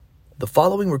The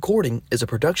following recording is a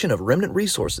production of Remnant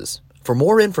Resources. For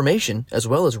more information, as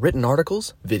well as written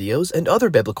articles, videos, and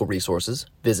other biblical resources,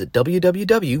 visit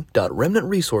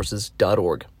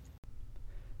www.remnantresources.org.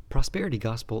 Prosperity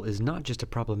gospel is not just a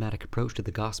problematic approach to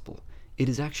the gospel. It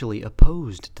is actually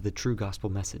opposed to the true gospel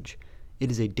message.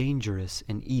 It is a dangerous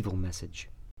and evil message.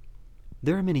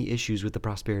 There are many issues with the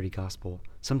prosperity gospel,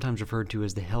 sometimes referred to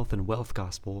as the health and wealth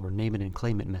gospel or name it and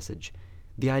claim it message.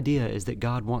 The idea is that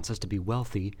God wants us to be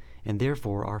wealthy, and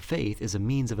therefore our faith is a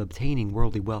means of obtaining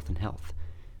worldly wealth and health.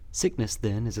 Sickness,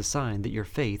 then, is a sign that your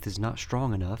faith is not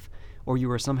strong enough, or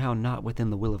you are somehow not within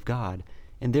the will of God,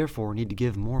 and therefore need to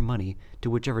give more money to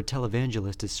whichever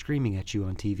televangelist is screaming at you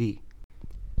on TV.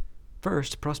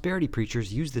 First, prosperity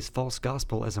preachers use this false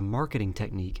gospel as a marketing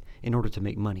technique in order to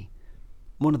make money.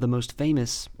 One of the most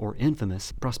famous, or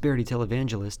infamous, prosperity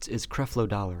televangelists is Creflo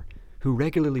Dollar, who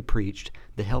regularly preached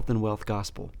the health and wealth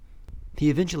gospel. He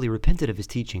eventually repented of his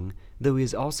teaching, though he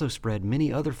has also spread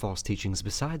many other false teachings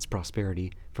besides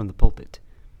prosperity from the pulpit.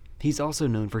 He's also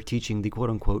known for teaching the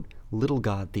quote-unquote little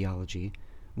God theology,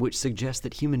 which suggests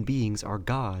that human beings are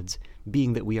gods,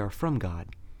 being that we are from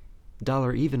God.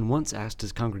 Dollar even once asked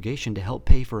his congregation to help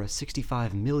pay for a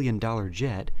 $65 million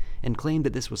jet and claimed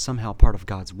that this was somehow part of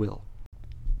God's will.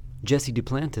 Jesse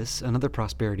Duplantis, another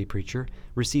prosperity preacher,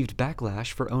 received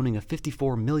backlash for owning a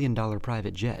 $54 million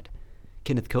private jet.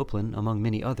 Kenneth Copeland, among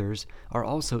many others, are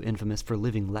also infamous for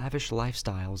living lavish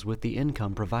lifestyles with the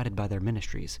income provided by their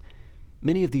ministries.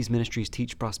 Many of these ministries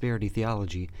teach prosperity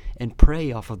theology and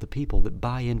prey off of the people that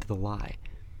buy into the lie.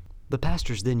 The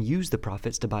pastors then use the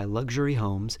prophets to buy luxury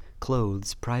homes,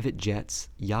 clothes, private jets,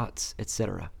 yachts,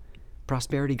 etc.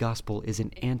 Prosperity gospel is an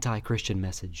anti-Christian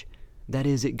message. That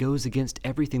is, it goes against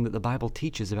everything that the Bible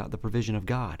teaches about the provision of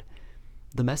God.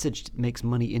 The message makes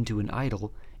money into an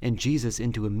idol and Jesus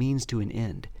into a means to an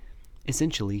end,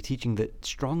 essentially teaching that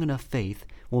strong enough faith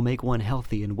will make one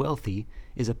healthy and wealthy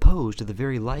is opposed to the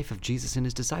very life of Jesus and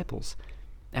his disciples.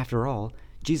 After all,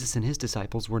 Jesus and his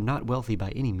disciples were not wealthy by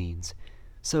any means.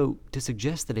 So, to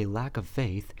suggest that a lack of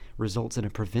faith results in a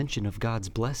prevention of God's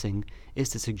blessing is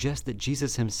to suggest that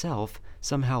Jesus himself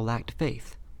somehow lacked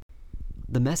faith.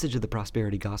 The message of the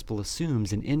prosperity gospel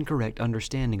assumes an incorrect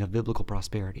understanding of biblical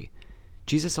prosperity.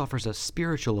 Jesus offers us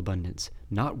spiritual abundance,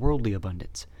 not worldly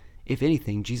abundance. If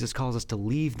anything, Jesus calls us to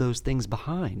leave those things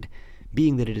behind,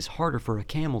 being that it is harder for a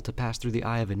camel to pass through the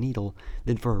eye of a needle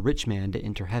than for a rich man to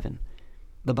enter heaven.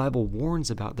 The Bible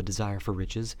warns about the desire for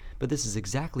riches, but this is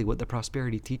exactly what the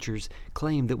prosperity teachers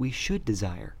claim that we should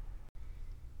desire.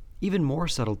 Even more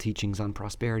subtle teachings on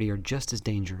prosperity are just as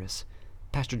dangerous.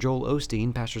 Pastor Joel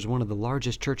Osteen pastors one of the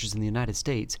largest churches in the United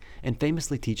States and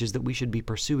famously teaches that we should be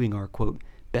pursuing our, quote,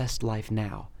 best life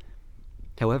now.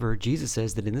 However, Jesus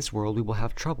says that in this world we will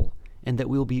have trouble and that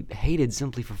we will be hated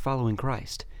simply for following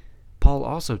Christ. Paul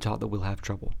also taught that we'll have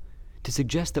trouble. To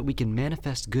suggest that we can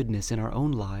manifest goodness in our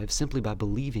own lives simply by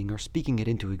believing or speaking it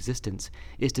into existence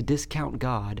is to discount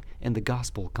God and the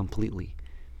gospel completely.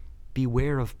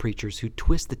 Beware of preachers who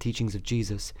twist the teachings of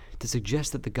Jesus to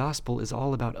suggest that the gospel is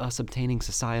all about us obtaining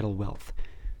societal wealth.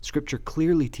 Scripture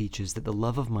clearly teaches that the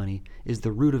love of money is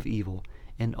the root of evil,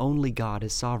 and only God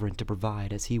is sovereign to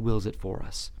provide as he wills it for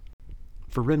us.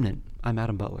 For Remnant, I'm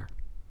Adam Butler.